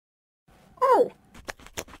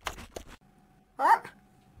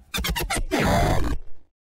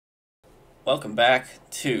Welcome back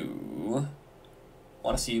to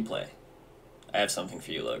Want to See You Play. I have something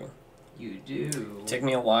for you, Logan. You do. It took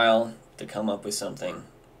me a while to come up with something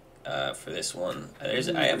for this one. I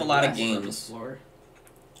have a lot of games.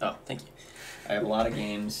 Oh, thank you. I have a lot of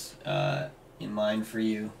games in mind for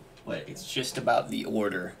you, but it's just about the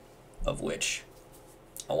order of which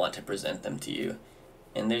I want to present them to you.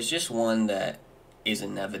 And there's just one that is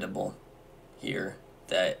inevitable here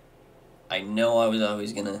that I know I was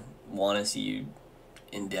always going to want to see you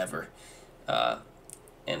endeavor.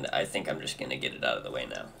 And I think I'm just going to get it out of the way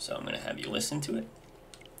now. So I'm going to have you listen to it.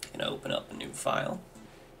 I'm going to open up a new file.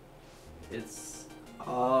 It's...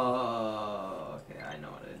 Oh, okay, I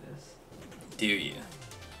know what it is. Do you?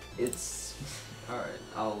 It's... Alright,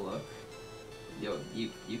 I'll look. Yo, you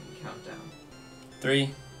can count down.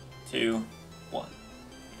 3, 2, 1.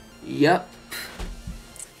 Yep.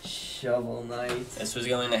 Shovel Knight. This was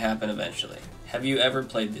going to happen eventually. Have you ever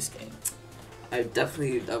played this game? I've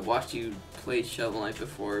watched you play Shovel Knight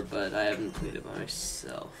before, but I haven't played it by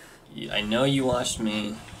myself. I know you watched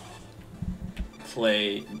me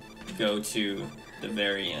go to the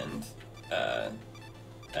very end,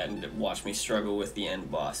 and watch me struggle with the end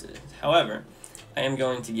bosses. However, I am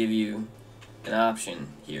going to give you an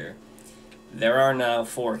option here. There are now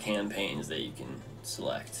 4 campaigns that you can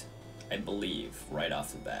select, I believe, right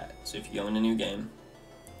off the bat. So if you go in a new game,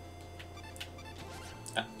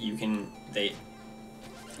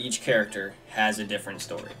 each character has a different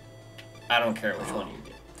story. I don't care which one you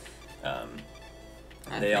get. I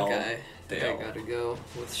gotta go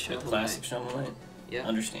with Shovel Knight. Classic Shovel Knight? Yeah.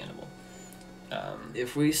 Understandable.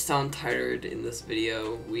 If we sound tired in this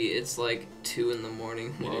video, it's like 2 in the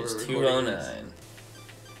morning. It is 2:09.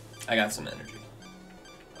 I got some energy.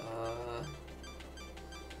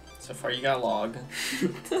 So far you got log.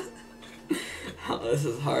 Oh, this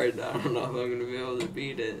is hard. I don't know if I'm gonna be able to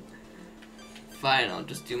beat it. Fine, I'll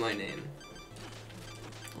just do my name.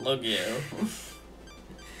 Look you.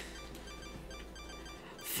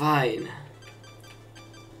 Fine.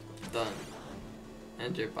 Done.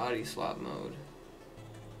 Enter body swap mode.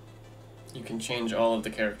 You can change all of the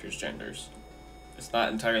characters' genders. It's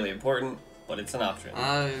not entirely important, but it's an option.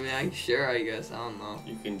 I mean, sure, I guess. I don't know.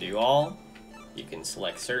 You can do all. You can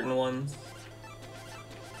select certain ones.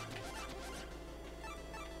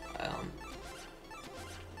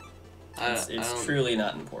 It's truly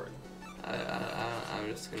not important. I'm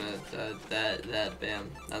just gonna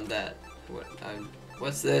bam. I'm that.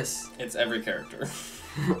 What's this? It's every character.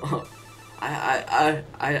 I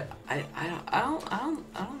don't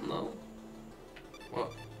know.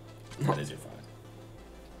 What? What is your 5?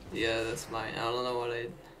 Yeah, that's mine. I don't know what I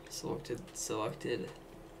selected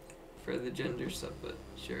for the gender stuff, but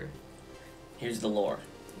sure. Here's the lore.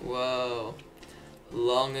 Whoa.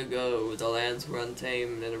 Long ago, the lands were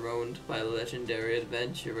untamed and roamed by legendary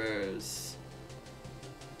adventurers.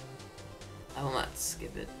 I will not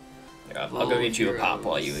skip it. I'll go get you a pop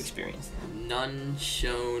while you experience that. None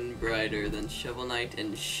shone brighter than Shovel Knight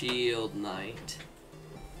and Shield Knight.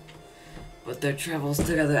 But their travels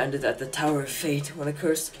together ended at the Tower of Fate when a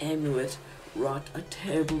cursed amulet wrought a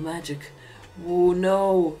terrible magic. Oh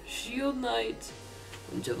no! Shield Knight!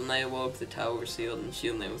 When Shovel Knight awoke, the tower was sealed and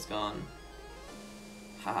Shield Knight was gone.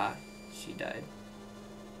 Haha, she died.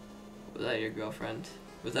 Was that your girlfriend?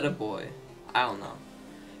 Was that a boy? I don't know.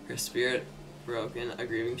 Her spirit broken, a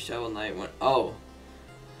grieving Shovel Knight went, oh!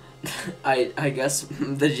 I guess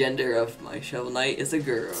the gender of my Shovel Knight is a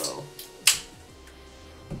girl.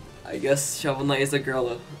 I guess Shovel Knight is a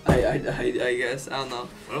girl. I guess, I don't know.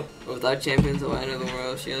 Oh. Without champions, the end of the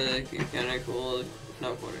world, she had a kind of cool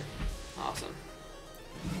no quarter. Awesome.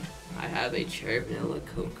 I have a cherry vanilla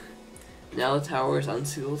Coke. Now the tower is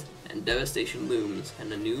unsealed, and devastation looms,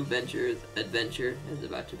 and a new adventure is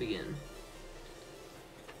about to begin.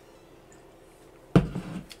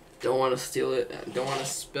 Don't want to steal it. Don't want to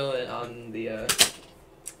spill it on the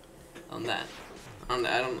on that. I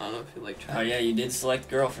don't feel like trying. Oh yeah, you did select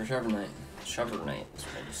girl for Shovel Knight. Shovel Knight is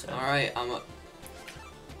what I just said. All right, I'm up.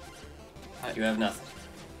 You have nothing.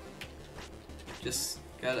 Just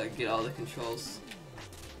gotta get all the controls.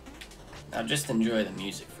 Now just enjoy the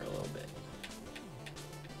music for a little bit.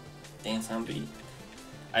 Dance on beat.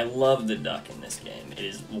 I love the duck in this game. It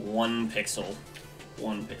is 1 pixel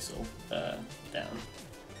down.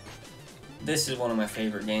 This is one of my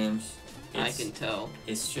favorite games. I can tell.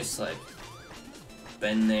 It's just like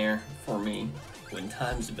been there for me when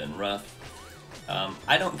times have been rough.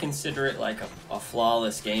 I don't consider it like a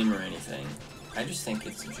flawless game or anything. I just think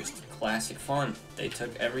it's just classic fun. They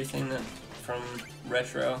took everything from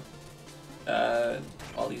retro,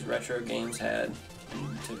 all these retro games had,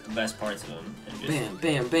 and took the best parts of them and just... Bam,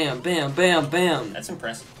 bam, bam, bam, bam, bam! That's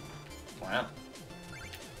impressive. Wow.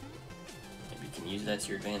 Maybe you can use that to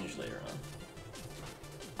your advantage later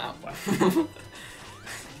on. Ow. Wow.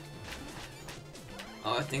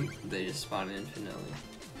 Oh, I think they just spawned infinitely.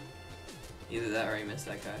 Either that or I missed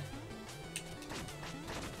that guy.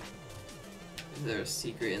 Is there a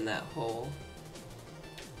secret in that hole?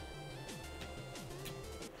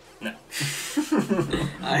 No.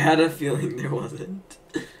 I had a feeling there wasn't.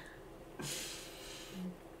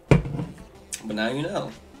 But now you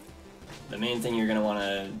know. The main thing you're gonna want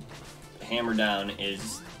to hammer down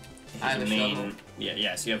is I have a shovel.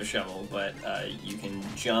 Yeah, so you have a shovel, but you can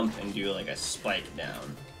jump and do like a spike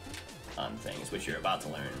down on things, which you're about to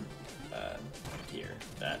learn here.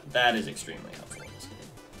 That is extremely helpful in this game.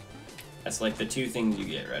 That's like the two things you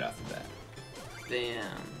get right off the bat.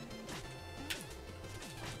 Damn.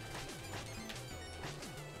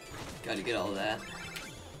 Gotta get all that.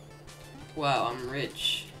 Wow, I'm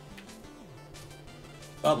rich.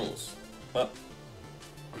 Bubbles. Well,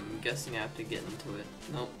 I'm guessing I have to get into it.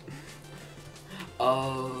 Nope.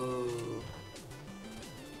 Oh.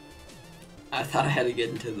 I thought I had to get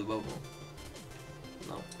into the bubble.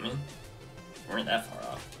 Nope. I mean, we weren't that far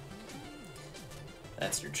off.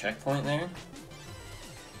 That's your checkpoint there.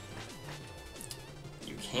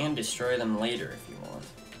 You can destroy them later if you want.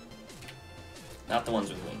 Not the ones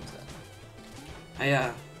with wings, though.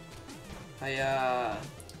 Hiya. Hiya.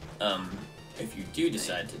 If you do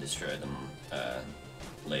decide to destroy them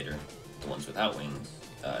later, the ones without wings,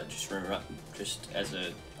 just as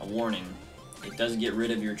a warning, it does get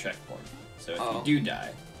rid of your checkpoint. So if you do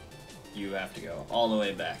die, you have to go all the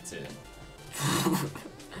way back to...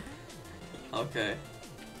 Okay.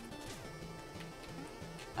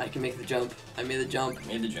 I can make the jump. I made the jump. You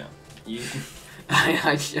made the jump. You...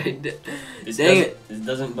 I did. This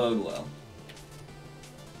doesn't bode well.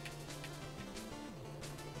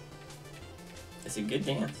 It's a good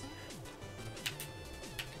dance.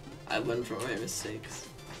 I learned from my mistakes.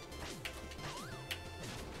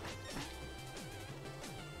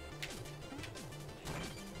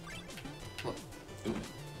 What? Ooh.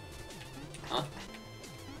 Huh?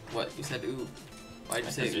 What? You said ooh. Why'd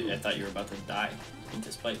you say ooh? I thought you were about to die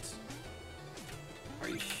into spikes. Are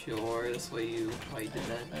you sure that's why you did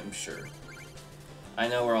that? I'm sure. I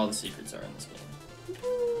know where all the secrets are in this game.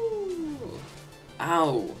 Ooh.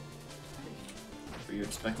 Ow! Were you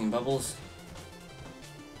expecting bubbles?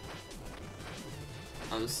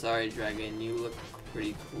 I'm sorry, Dragon. You look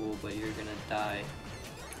pretty cool, but you're gonna die.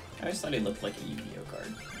 I just thought he looked like a Yu-Gi-Oh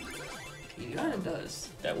card. He kinda does.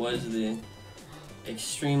 That was the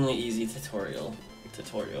extremely easy tutorial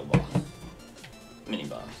boss. Mini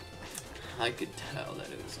boss. I could tell that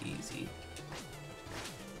it was easy.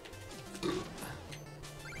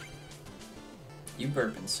 You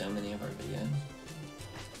burp in so many of our videos.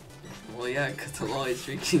 Well, yeah, because I'm always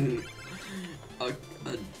drinking a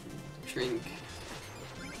drink.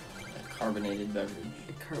 A carbonated beverage.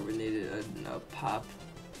 A carbonated, a pop.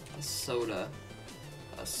 A soda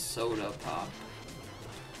pop.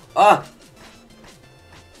 Ah!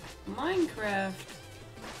 Minecraft!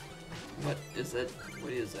 What is that?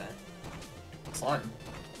 What is that? Slime.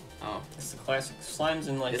 Oh. It's the classic slimes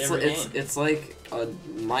in like every game. It's like a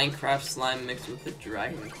Minecraft slime mixed with a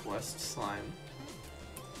Dragon Quest slime.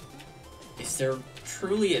 Is there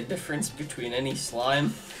truly a difference between any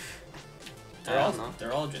slime?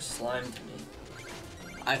 They're all just slime to me.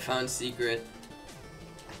 I found secret.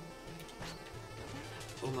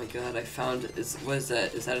 Oh my god, I found what is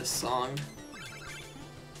that? Is that a song?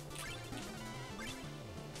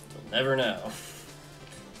 You'll never know.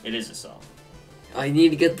 It is a song. I need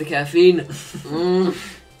to get the caffeine. That's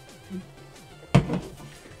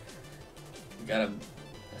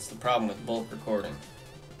the problem with bulk recording.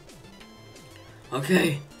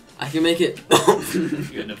 Okay, I can make it.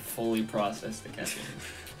 You had to fully process the caffeine.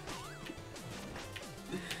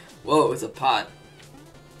 Whoa, it's a pot.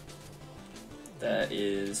 That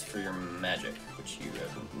is for your magic, which you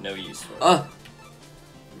have no use for. Ah!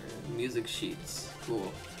 Music sheets.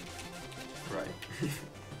 Cool. Right.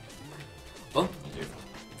 Oh. Use your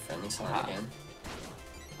friendly slime again.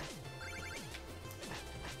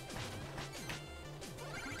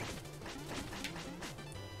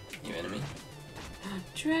 You enemy?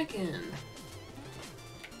 Dragon!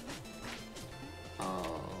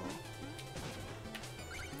 Oh.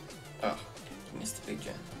 Oh, you missed the big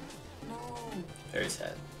gem. No. Very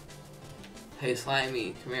sad. Hey,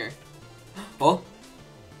 Slimy, come here. Oh!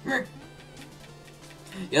 Come here!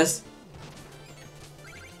 Yes!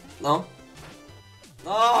 No?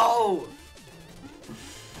 No!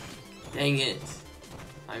 Dang it.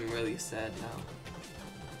 I'm really sad now.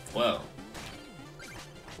 Whoa.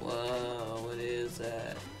 Whoa, what is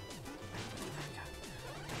that?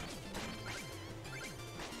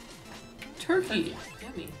 Turkey.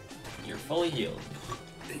 Yummy. You're fully healed.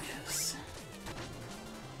 Yes.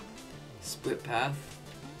 Split path.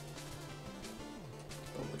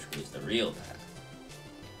 But which was the real path?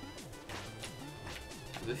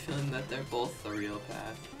 I have a feeling that they're both the real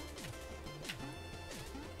path.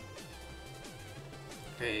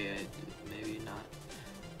 Okay, maybe not.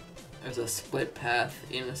 There's a split path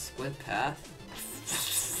in a split path.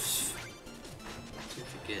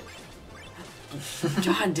 Forget.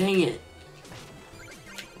 God dang it!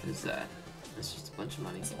 What is that? That's just a bunch of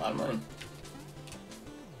money. That's a lot of money.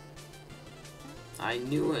 I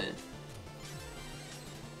knew it.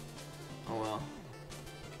 Oh well.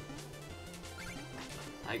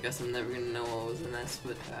 I guess I'm never gonna know what was in that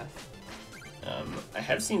split path. I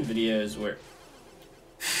have seen videos where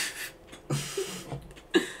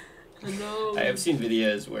No. I have seen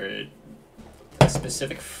videos where a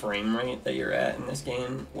specific frame rate that you're at in this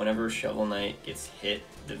game, whenever Shovel Knight gets hit,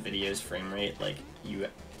 the video's frame rate, like,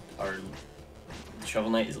 Shovel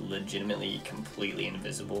Knight is legitimately completely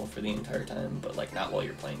invisible for the entire time, but, like, not while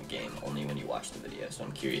you're playing the game, only when you watch the video, so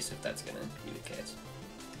I'm curious if that's gonna be the case.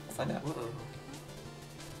 We'll find out. Whoa.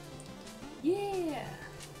 Yeah!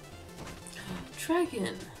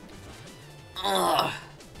 Dragon! Ugh!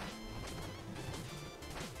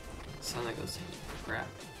 Sonic goes crap.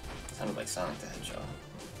 Sounded like Sonic the Hedgehog.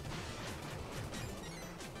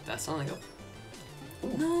 That sounded like a...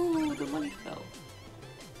 No, the money fell.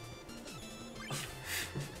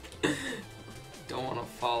 Don't want to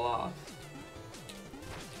fall off.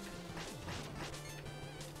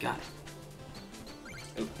 Got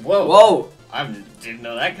it. Whoa! Whoa! I didn't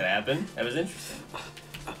know that could happen. That was interesting.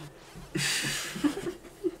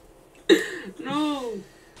 No!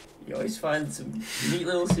 You always find some neat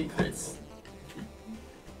little secrets.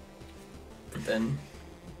 But then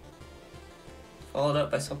followed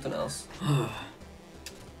up by something else.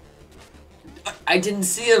 I didn't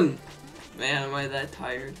see him! Man, am I that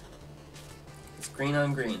tired? It's green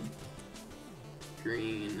on green.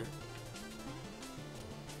 Green.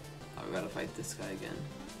 Oh, we gotta fight this guy again.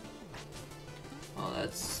 Oh,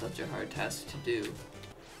 that's such a hard task to do.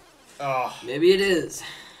 Oh. Maybe it is.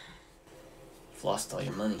 You've lost all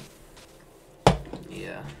your money.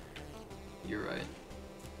 Yeah. You're right.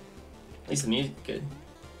 At least the music's good.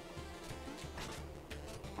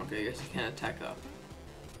 Okay, I guess you can't attack up.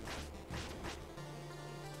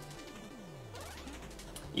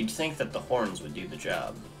 You'd think that the horns would do the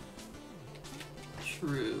job.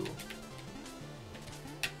 True.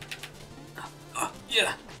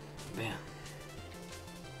 Yeah! Man.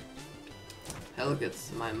 Hell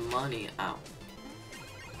gets my money out.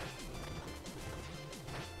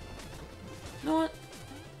 You know what?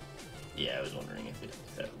 Yeah, I was wondering if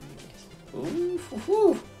that would be the case. Ooh, hoo,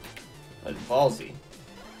 hoo. That's ballsy.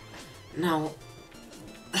 No.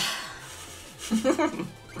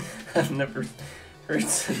 I've never heard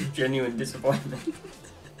such genuine disappointment.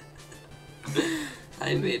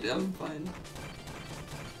 I made it, I'm fine.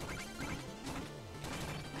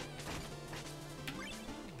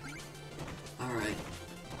 Alright.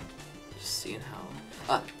 Just seeing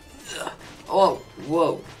how... oh,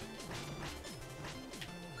 whoa.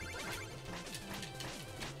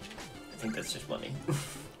 I think that's just money.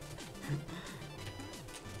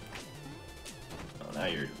 Oh, now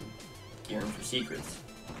you're gearing for secrets.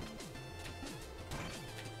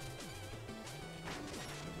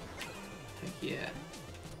 Heck yeah.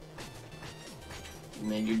 You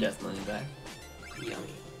made your death money back.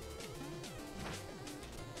 Yummy.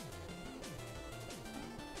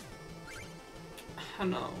 I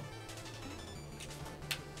don't know.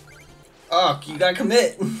 Oh, you gotta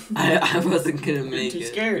commit! I wasn't gonna make You're it.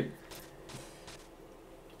 too scared.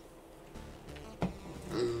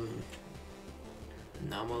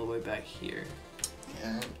 Now I'm all the way back here.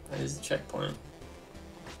 Yeah, that is a checkpoint.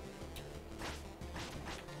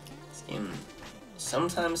 This game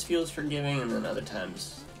sometimes feels forgiving and then other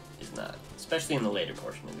times is not. Especially in the later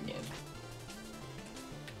portion of the game.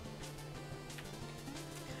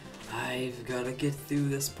 I've gotta get through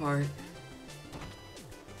this part.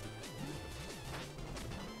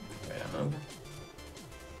 Right on over.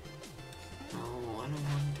 No, I don't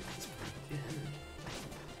want to do this part again.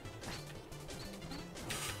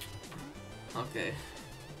 Okay.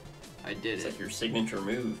 I did It's it. like your signature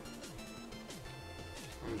move.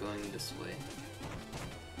 I'm going this way.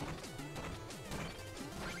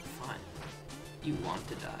 Fine. You want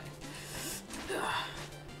to die.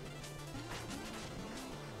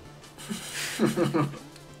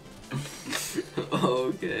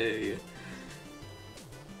 Okay.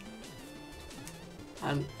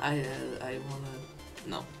 I wanna...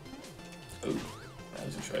 No. Ooh, that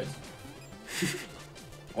was a choice.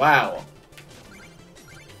 Wow.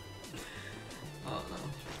 Oh,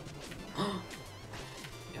 no.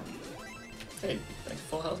 Yeah. Hey, like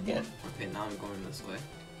full health again. Okay, now I'm going this way.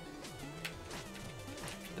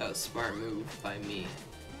 That was a smart move by me.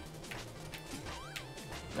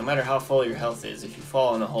 No matter how full your health is, if you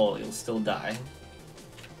fall in a hole, you'll still die.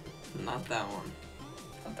 Not that one.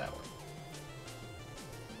 Not that one.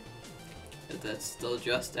 But that's still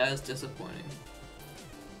just as disappointing.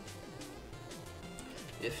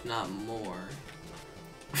 If not more.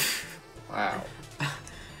 Wow.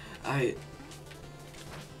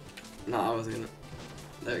 No, I was gonna...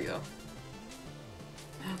 There we go.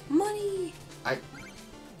 Money!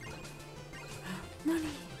 Money!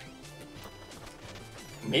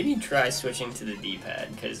 Maybe try switching to the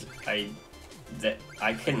D-pad, because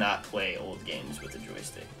I could not play old games with a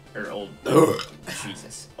joystick. Or old...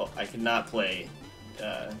 Jesus. Oh, I could not play...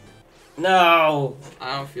 No!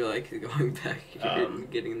 I don't feel like going back here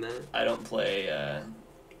and getting that. I don't play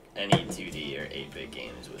any 2D or 8-bit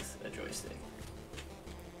games with a joystick.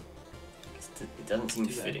 It doesn't seem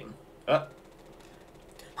fitting. Oh!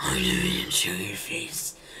 I'm gonna show your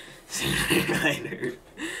face. Sooner or later.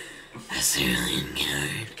 A cerulean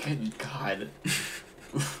killer. Good God.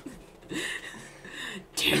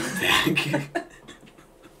 Turn back.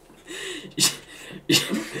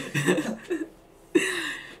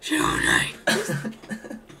 Show night.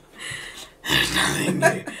 There's nothing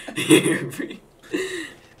here for you.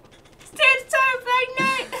 Stand aside, Black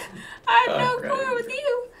Knight. I have no quarrel with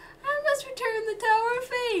you. I must return the Tower of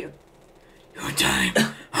Fate. Your time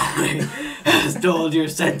only has dulled your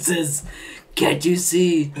senses. Can't you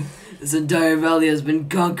see? This entire valley has been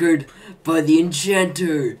conquered by the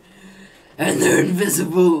Enchanter and their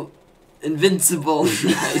invincible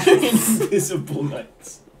knights. Invisible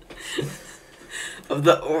knights. Of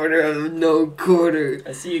the Order of No Quarter.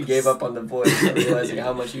 I see you gave up on the voice, not realizing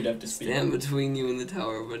how much you'd have to speak. Stand between you and the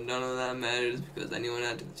tower, but none of that matters because anyone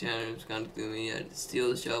after the Enchanter has gone through me. I had to steal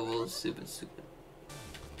the shovel, stupid.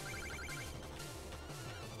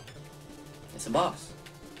 It's a boss.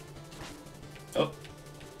 Oh.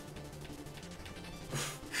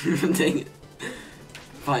 Dang it.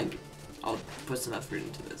 Fine. I'll put some effort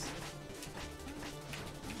into this.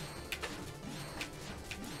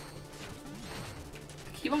 I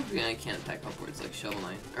keep on forgetting I can't attack upwards like Shovel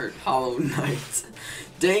Knight. Or Hollow Knight.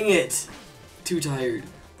 Dang it! Too tired.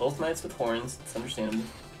 Both knights with horns, it's understandable.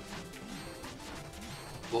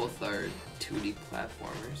 Both are 2D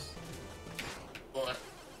platformers. What?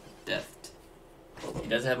 Deft. He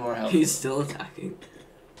does have more health. He's still attacking.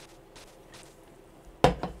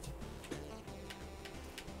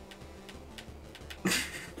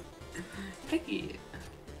 Picky.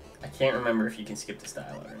 I can't remember if you can skip the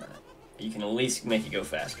style or not. You can at least make it go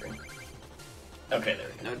faster. Okay, there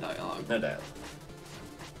we go. No dialogue. No dialogue.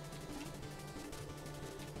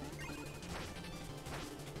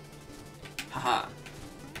 Haha.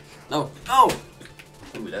 No. No!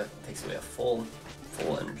 Ooh, that takes away a full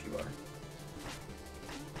energy bar.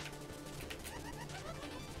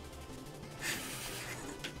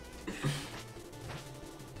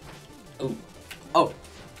 Ooh. Oh.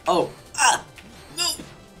 Oh. Ah! No!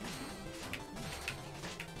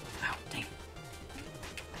 Ow, dang.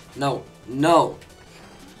 No. No!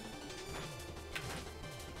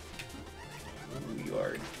 You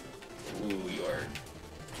are.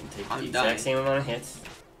 Can take the I'm exact dying. same amount of hits.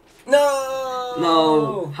 No!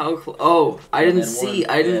 No! How close? Oh, I didn't see.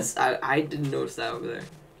 one, I didn't notice that over there.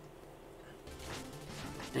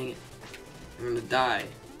 Dang it. I'm gonna die.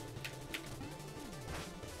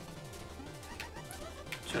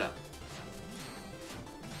 Shut up.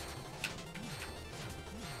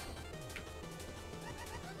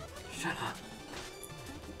 Shut up.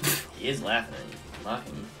 He is laughing at you,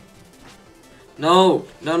 mocking you. No!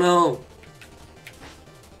 No, no!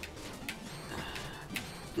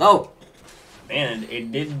 No! Man,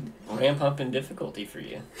 it did ramp up in difficulty for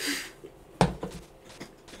you.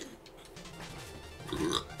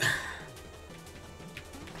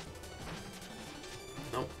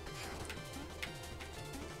 No.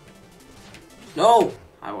 No!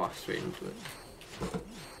 I walked straight into it.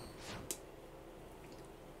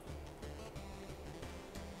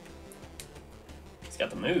 He's got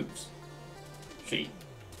the moves. She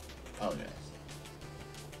apologize.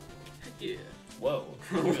 Yeah. Whoa.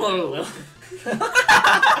 Whoa.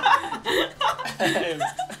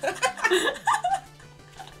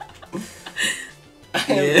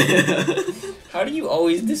 Yeah. How do you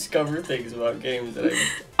always discover things about games that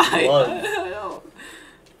I love? I don't.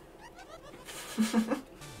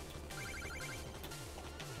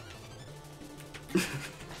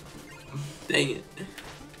 Dang it.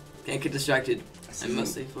 Can't get distracted. I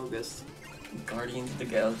must stay focused. Guardians of the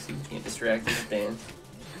Galaxy. Can't distract him with dance.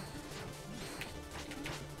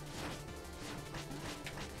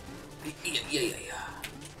 Yeah.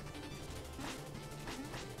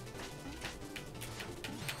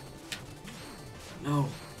 No.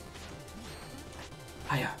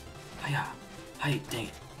 Hiya. Hi, dang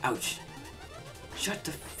it. Ouch. Shut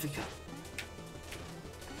the freak up.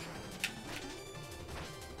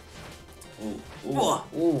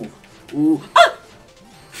 Ooh. Ah!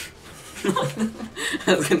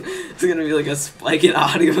 It's gonna be like a spike in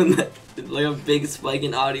audio in the, like a big spike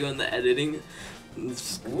in audio in the editing.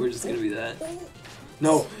 We're just gonna be that.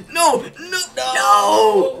 No.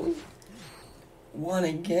 One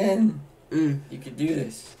again. Mm. You could do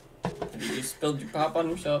this. You just spilled your pop on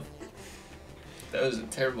yourself. That was a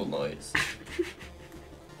terrible noise.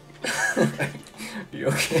 Are you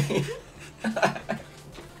okay?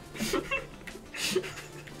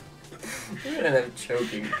 You're gonna end up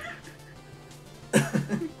choking.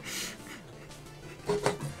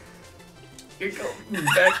 You're going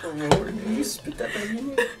back for more. Did you spit that back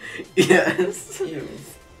in there? Yes. Ew.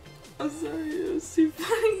 I'm sorry, it was too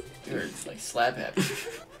funny. You're like slap happy.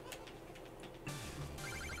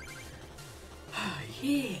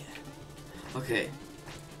 Yeah. Okay.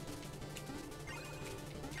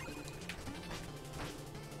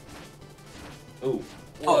 Ooh.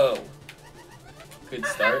 Whoa. Good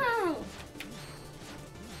start.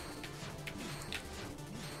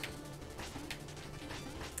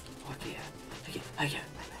 Okay.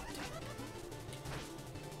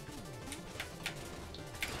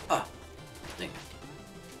 Ah. Dang.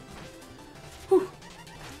 Whew.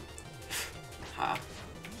 Ha.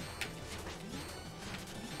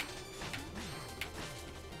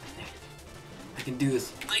 I can do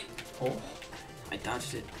this. Oh. I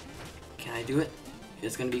dodged it. Can I do it?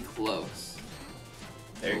 It's gonna be close.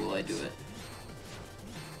 There will I do it?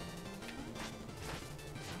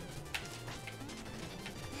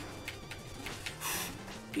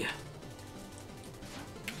 Yeah.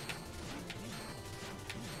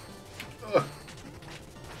 Ugh.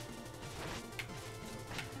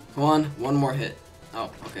 Come on, one more hit. Oh,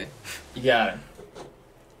 okay. You got him.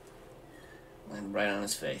 Land right on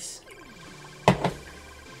his face.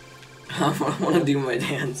 I want to do my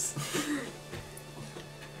dance.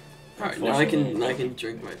 Alright, now I can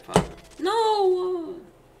drink my pop. No!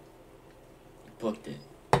 You booked it.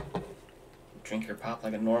 Drink your pop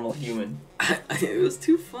like a normal human. It was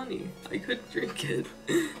too funny. I couldn't drink it.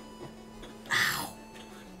 Ow!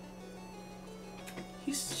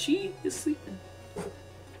 She is sleeping. It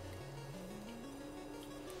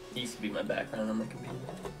used to be my background on my computer.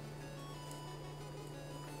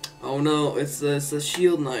 Oh no, it's the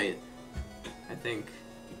Shield Knight. I think.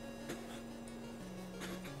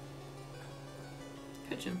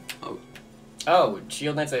 Catch him. Oh. Oh,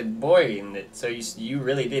 Shield Knight's a boy, and so you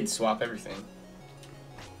really did swap everything.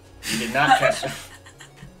 You did not catch him.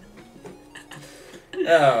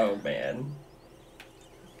 Oh man.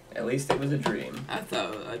 At least it was a dream. I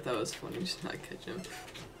thought it was funny to not catch him.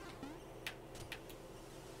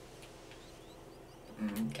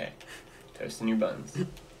 Okay. Toasting your buns.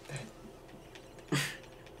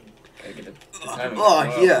 Gotta get the timing. Oh,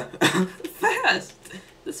 Whoa. yeah. Fast.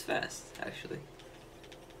 This fast, actually.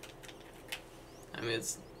 I mean,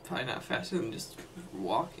 it's probably not faster than just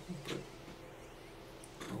walking, but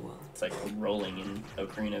oh well. It's like rolling in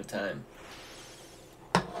Ocarina of Time.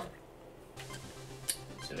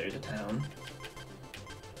 So there's a town.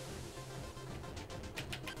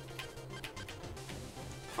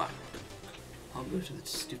 Fine. I'll go to the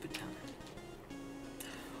stupid town.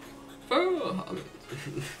 Oh,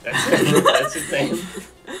 That's his name.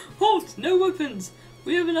 Halt! No weapons!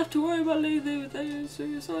 We have enough to worry about later. So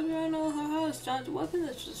you're soldier around all our house. Not a weapon,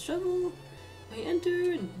 that's just a shovel. They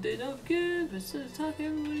enter and they don't forget, but instead of talking,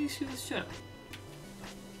 everybody shoots shut up.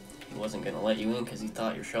 He wasn't gonna let you in because he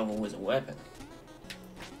thought your shovel was a weapon.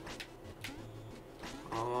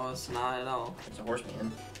 Oh, it's not at all. There's a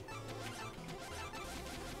horseman.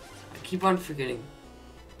 I keep on forgetting.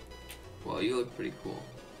 Well, you look pretty cool.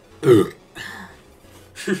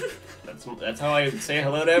 That's how I say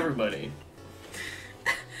hello to everybody.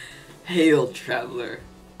 Hail, traveler.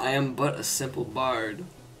 I am but a simple bard,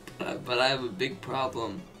 but I have a big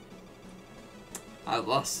problem. I've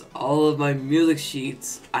lost all of my music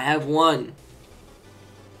sheets. I have one.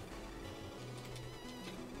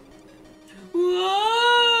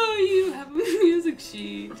 Whoa! You have a music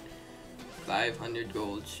sheet. 500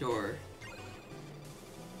 gold, sure.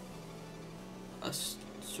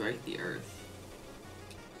 Strike the earth.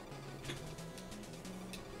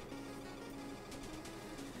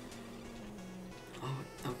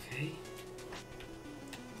 Okay.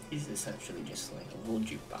 He's essentially just like a little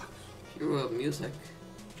jukebox. Hero of music.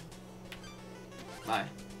 Bye.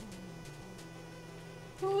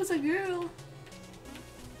 Oh, it's a girl.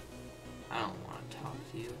 I don't want to talk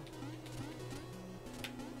to you.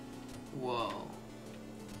 Whoa.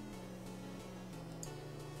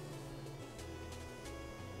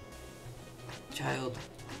 Child.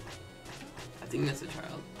 I think that's a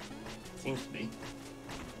child. Seems to be.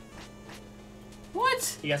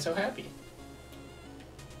 What? He got so happy.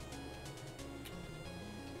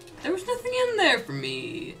 There was nothing in there for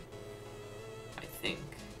me. I think.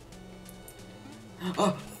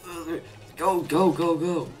 Oh, go, go, go,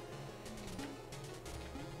 go.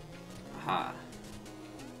 Aha.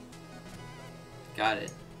 Got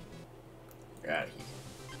it. You're out of here.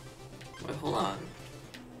 Wait, hold on.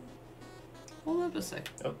 Hold up a sec.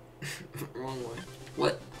 Oh. Wrong way.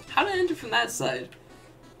 What? How did I enter from that side?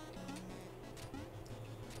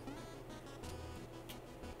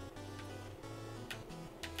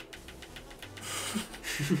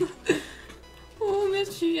 Oh,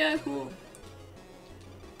 Mr. Yahoo!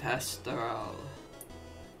 Pastoral.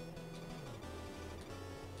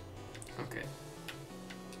 Okay.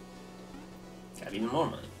 Got even more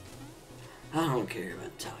money. I don't care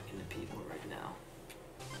about talking to people right now.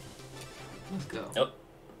 Let's go. Oh.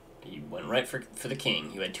 You went right for the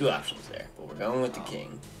king. You had two options there, but we're going with the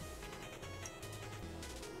king.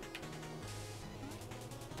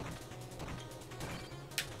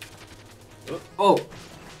 Oh!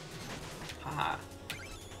 Haha.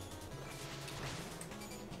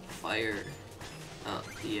 Fire. Oh,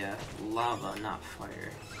 yeah. Lava, not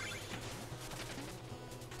fire.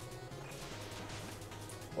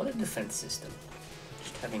 What a defense system.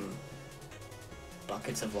 Just having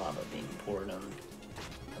buckets of lava being poured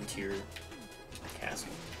onto your castle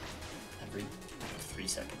every 3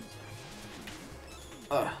 seconds.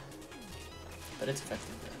 Ugh. But it's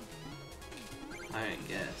effective though. I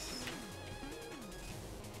guess.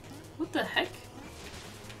 What the heck?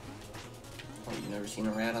 Oh, you've never seen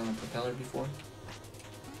a rat on a propeller before?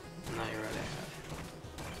 No, you're right, I have.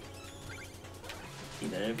 See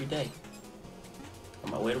that every day. On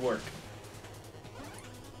my way to work.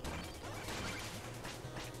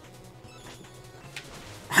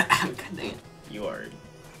 God dang it. You are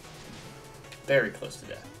very close to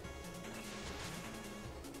death.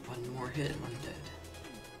 One more hit and I'm dead.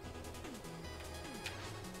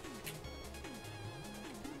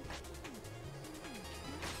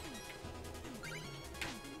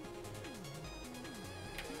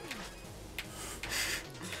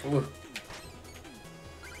 Ooh.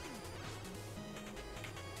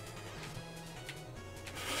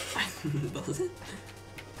 Was it?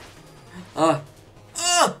 Oh.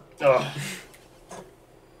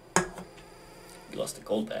 You lost a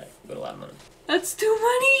gold bag. You got a lot of money. That's too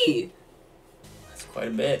money! That's quite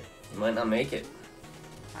a bit. You might not make it.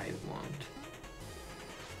 I won't.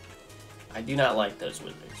 I do not like those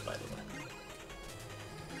wizards, by the way.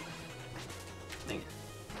 Think.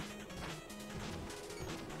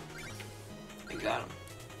 I got him.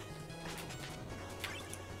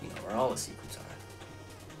 You know where all the secrets are.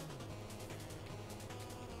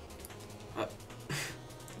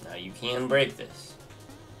 Now you can break this.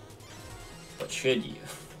 But should you?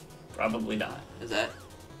 Probably not. Is that?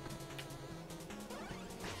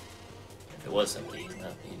 If it was somebody,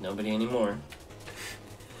 he's nobody anymore.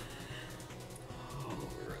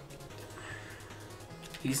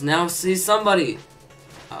 He's somebody.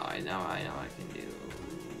 Oh, I know I can do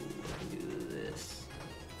this.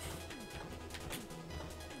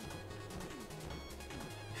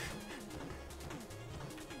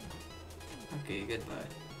 Okay, goodbye.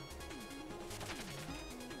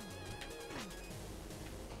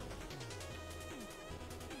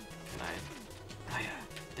 Can I? Oh yeah,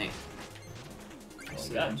 dang it. Well,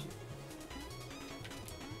 you got him.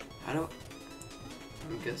 How do?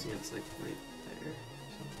 I'm guessing it's like right there.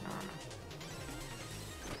 I don't know.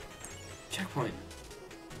 Checkpoint.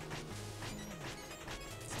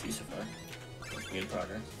 It's 2 so far. Making good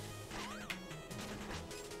progress.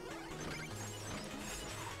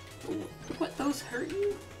 What? Those hurt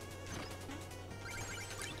you?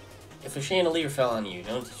 If a chandelier fell on you,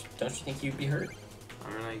 don't you think you'd be hurt? I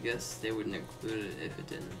mean, I guess they wouldn't include it if it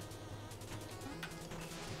didn't.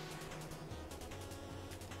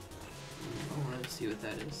 I want to see what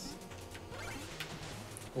that is.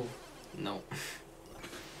 Oh. No.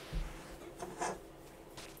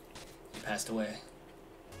 You passed away.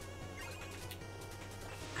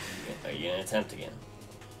 Are you gonna attempt again?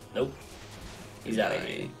 Nope. He's out of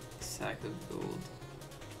here. Sack of gold.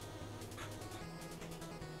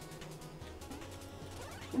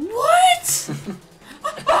 What?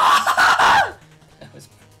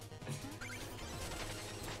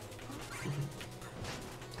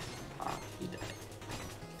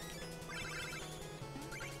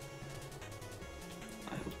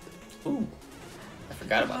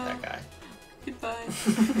 forgot about that guy. Goodbye.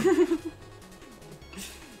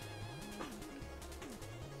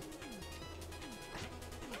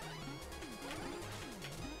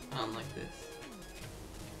 I don't like this.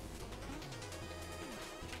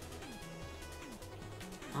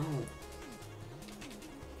 Oh.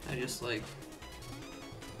 I just like...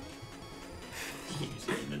 Use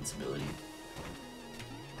your invincibility.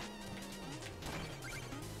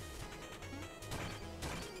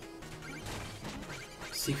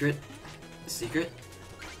 Secret? Secret?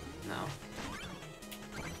 No.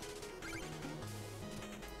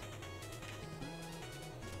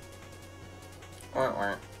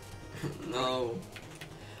 No.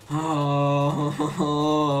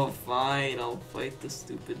 Oh, fine. I'll fight the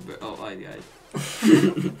stupid bird. Oh, I died.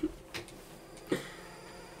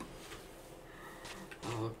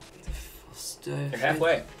 Oh, you're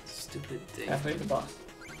halfway. Stupid thing. Halfway to the boss.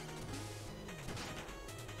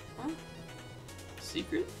 Huh?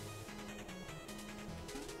 Secret?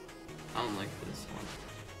 I don't like this one.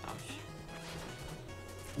 Ouch.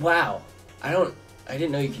 Wow. I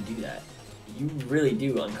didn't know you could do that. You really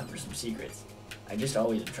do uncover some secrets. I just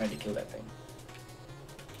always have tried to kill that thing.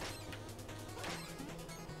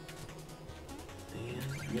 Man.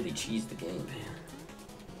 Really cheese the game. Man.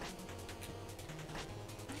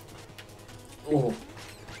 Oh.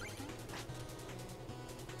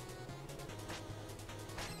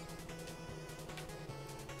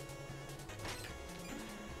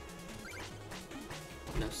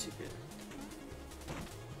 No secret.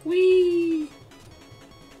 Whee!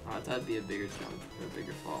 Oh, that'd be a bigger jump or a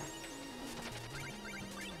bigger fall.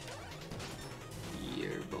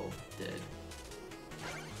 You're both dead.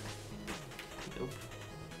 Nope.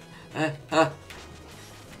 Ah!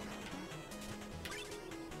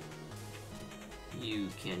 You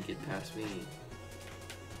can't get past me.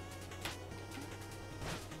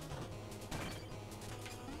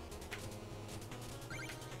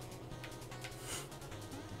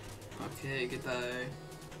 Okay, goodbye.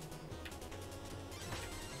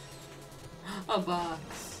 A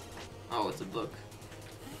box. Oh, it's a book.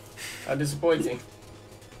 How disappointing.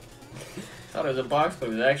 Thought it was a box, but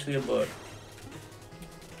it was actually a book.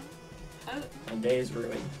 My day is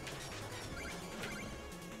ruined.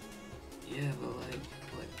 Yeah, but like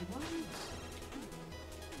what?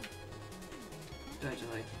 Did I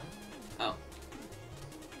like? Oh.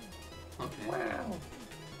 Okay. Wow.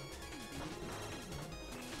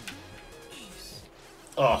 Jeez.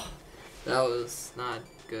 Oh. That was not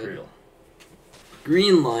good. Brutal.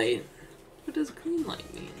 Green light. What does green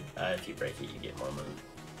light mean? If you break it, you get more money.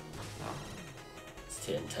 Oh. It's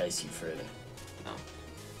to entice you further. No.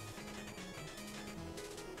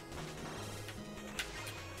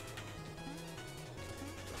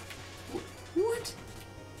 What?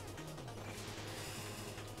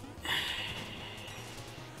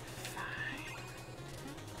 Fine.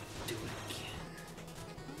 Do it again.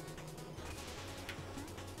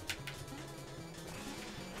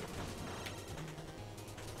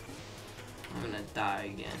 I'm gonna die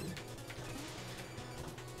again.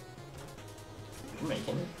 You're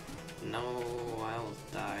making it. No, I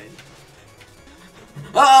almost died.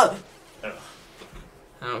 Ah! Ugh.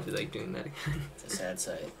 I don't feel like doing that again. It's a sad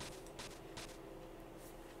sight.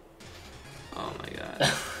 Oh my god.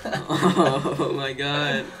 Oh my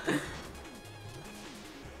god.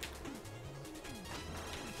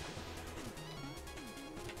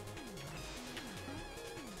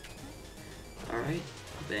 Alright.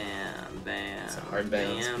 Bam, bam. It's a hard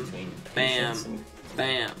balance bam, between bam, patience and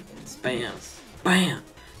bam, speed. bam, bam,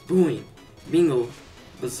 booing, bingle,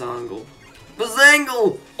 bazangle,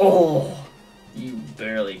 bazangle! Oh! You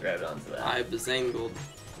barely grabbed onto that. I bazangled.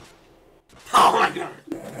 Oh my god!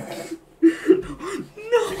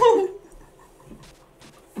 No!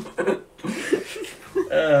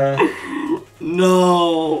 No!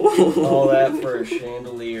 All that for a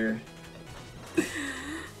chandelier.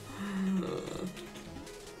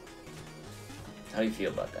 How do you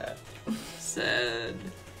feel about that? Sad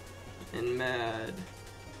and mad.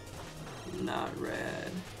 Not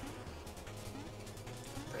rad.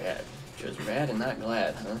 Rad. Just rad and not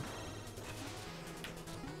glad, huh?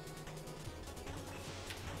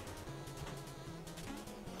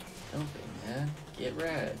 Don't be mad. Get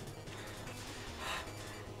rad.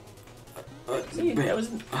 See, that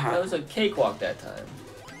was a cakewalk that time.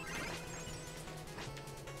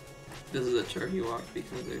 This is a turkey walk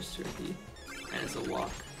because there's turkey. And it's a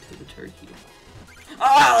walk to the turkey.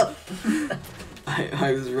 Ah!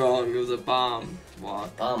 I was wrong. It was a bomb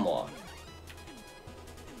walk. Bomb walk.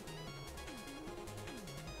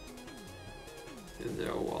 Is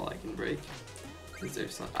there a wall I can break? Is there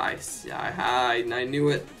some? I knew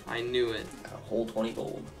it. I knew it. A whole 20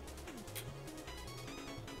 gold.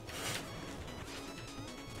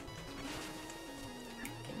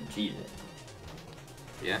 Can cheese it.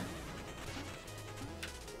 Yeah.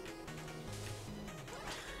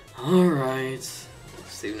 Alright.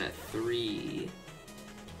 Saving at 3.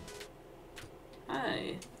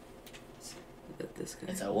 Hi. Look at this guy.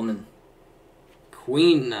 It's a woman.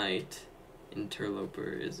 Queen Knight.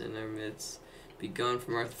 Interloper is in our midst. Be gone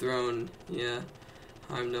from our throne. Yeah.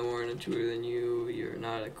 I'm no more truer than you. You're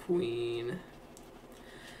not a queen.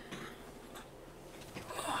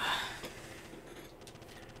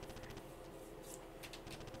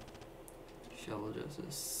 Shovel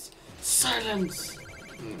justice. Silence!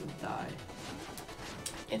 I'm gonna die.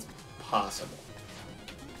 It's possible.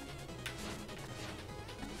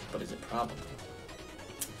 But is it probable?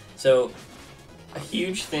 So, a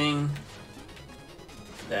huge thing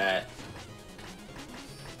that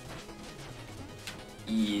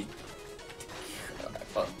you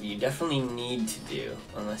definitely need to do,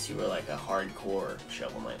 unless you were like a hardcore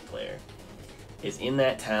Shovel Knight player, is in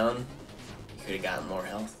that town, you could have gotten more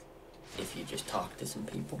health if you just talked to some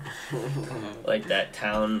people. Like that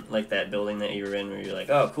town, like that building that you were in where you're like,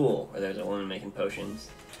 oh cool, where there's a woman making potions.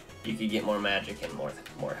 You could get more magic and more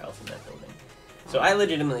health in that building. So I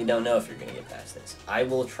legitimately don't know if you're going to get past this. I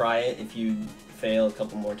will try it. If you fail a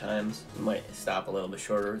couple more times, you might stop a little bit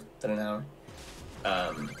shorter than an hour.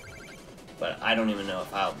 But I don't even know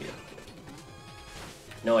if I'll be able to do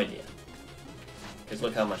it. No idea. Because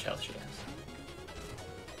look how much health she has.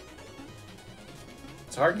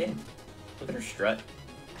 It's a hard game. Look at her strut.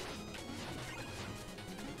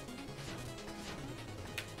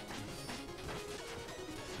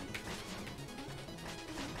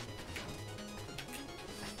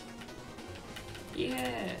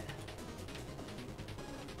 Yeah.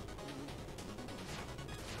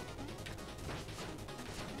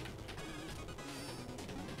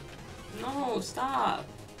 No, stop.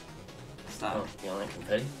 Stop. Oh, you don't like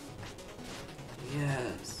confetti?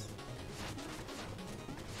 Yes.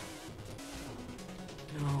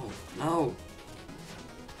 No, no.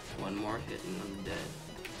 One more hit and I'm dead.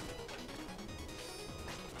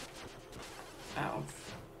 Ow.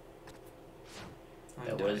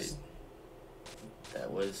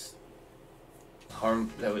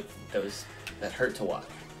 That hurt to watch.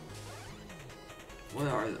 What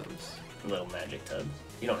are those? Little magic tubs.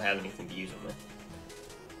 You don't have anything to use them with.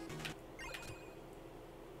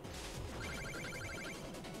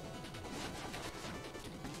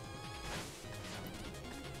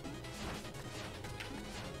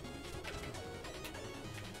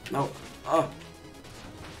 No. Oh.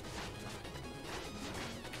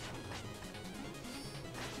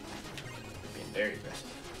 You're being very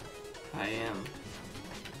aggressive. I am.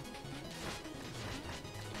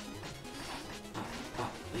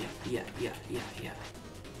 Yeah.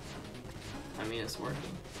 I mean, it's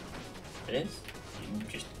working. It is. You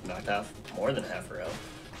just knocked off more than half her health.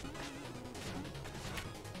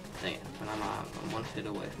 Dang it, but I'm one hit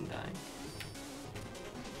away from dying.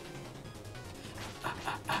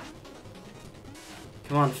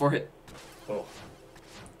 Come on, 4 hit. Cool.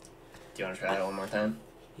 Do you want to try that one more time?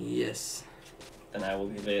 Yes. Then I will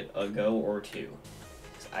give it a go or two.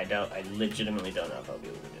 'Cause I legitimately don't know if I'll be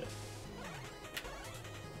able to do it.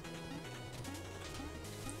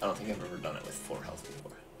 I don't think I've ever done it with 4 health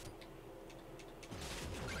before.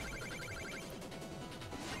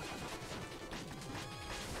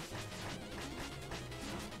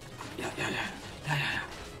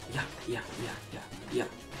 Yeah.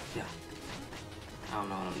 I don't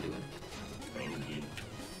know what I'm doing. I mean, you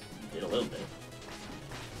did a little bit.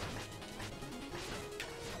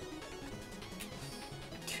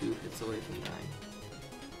 Two hits away from dying.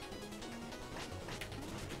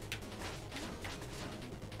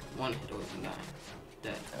 One hit away from dying.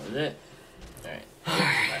 Dead. That was it. Alright.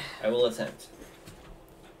 I will attempt.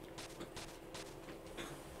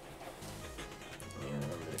 Let me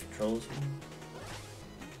remember the controls here.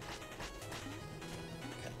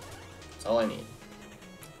 Okay. That's all I need.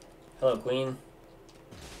 Hello, Queen.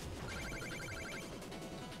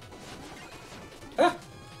 Ah!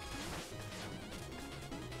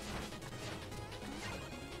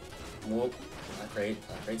 Whoop. Not great.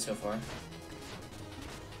 Not great so far.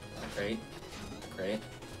 Not great. Not great.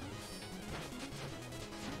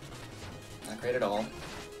 Not great at all.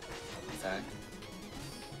 In fact.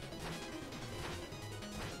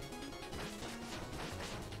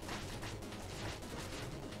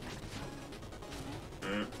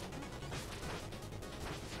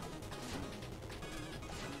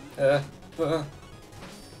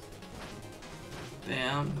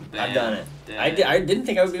 Bam, I've done it. Dead. I didn't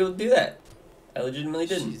think I would be able to do that. I legitimately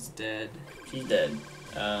didn't. She's dead. She's dead.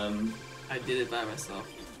 I did it by myself.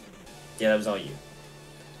 Yeah, that was all you.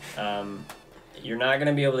 You're not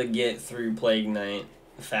gonna be able to get through Plague Knight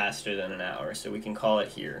faster than an hour, so we can call it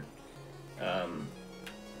here. And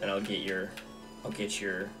I'll get your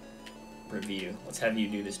review. Let's have you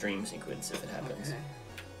do this dream sequence if it happens. Okay.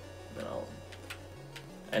 Then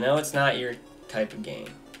I know it's not your type of game,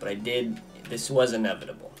 but this was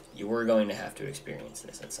inevitable. You were going to have to experience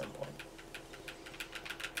this at some point.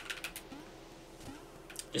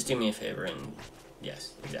 Just do me a favor and...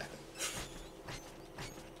 Yes, exactly.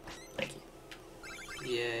 Thank you.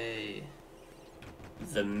 Yay.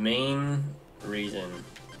 The main reason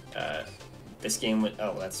this game was...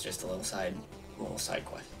 Oh, that's just a little side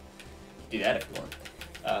quest. Do that if you want.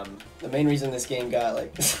 The main reason this game got,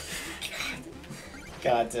 like...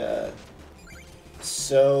 got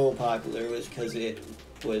so popular was because it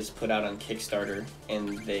was put out on Kickstarter,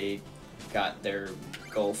 and they got their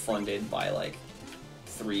goal funded by, like,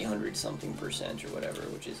 300-something% or whatever,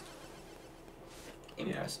 which is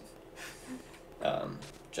impressive. Yeah.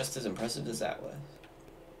 Just as impressive as that was.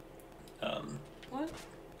 What?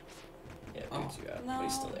 Yeah, boots you out, no. but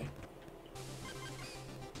he's still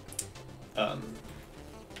there.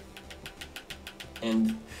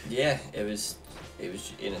 And yeah, it was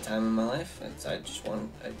in a time in my life. I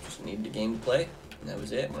just needed a game to play, and that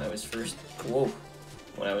was it. When I was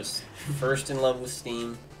first in love with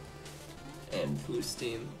Steam. And who's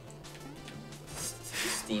Steam?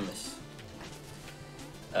 Steamus.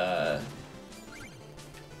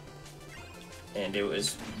 And it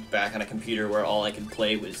was back on a computer where all I could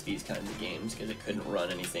play was these kinds of games because it couldn't run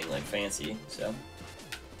anything like fancy, so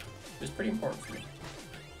it was pretty important for me.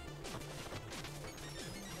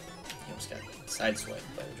 He almost got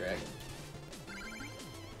sideswiped by the dragon.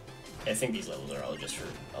 I think these levels are all just for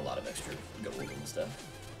a lot of extra gold and stuff.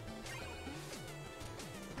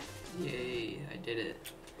 Yay, I did it.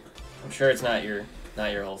 I'm sure it's not your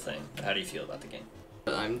whole thing, but how do you feel about the game?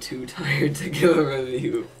 I'm too tired to give a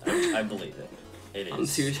review. I believe it. It is. I'm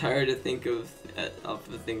too tired to think of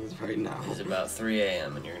the things right now. It's about 3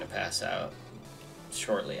 a.m. and you're going to pass out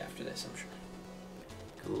shortly after this, I'm sure.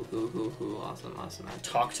 Cool. Awesome.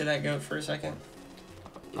 Talk to that goat for a second.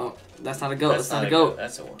 No, that's not a goat. That's not a goat.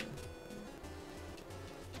 That's a woman.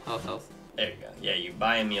 Health. There you go. Yeah, you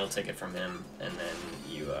buy a meal ticket from him, and then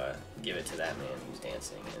you give it to that man who's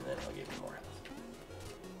dancing, and then he'll give you more health.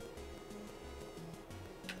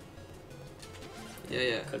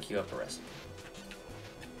 Yeah. Cook you up a recipe.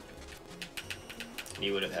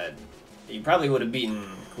 You probably would have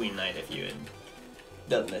beaten Queen Knight if you had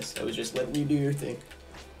done this. I was just letting you do your thing.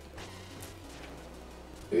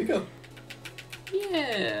 Here you go.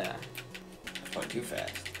 Yeah. Going too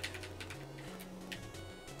fast.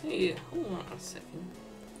 Hey, hold on a second.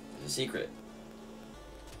 There's a secret.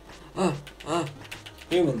 Ah.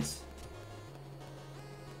 Humans.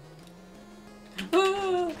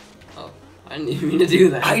 Oh, I didn't even mean to do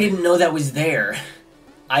that. I didn't know that was there.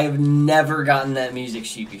 I have never gotten that music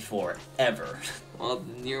sheet before, ever. Well,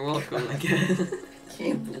 then you're welcome again.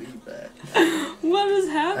 Can't believe that. What is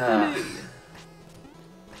happening?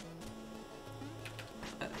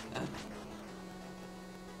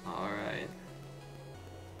 Alright.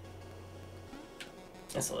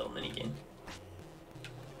 That's a little mini game.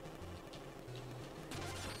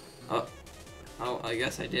 Oh, I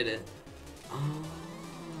guess I did it. Oh.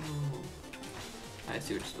 I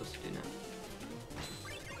see what you're supposed to do now.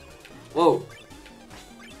 Whoa.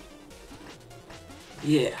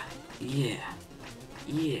 Yeah.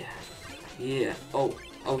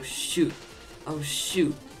 Oh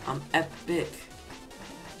shoot. I'm epic.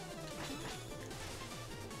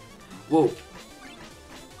 Whoa.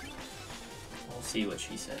 We'll see what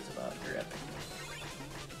she says about your epic.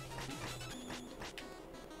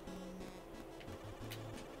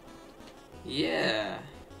 Yeah.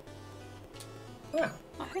 Wow.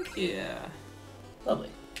 Heck yeah. Lovely.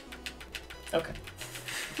 Okay.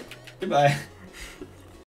 Goodbye.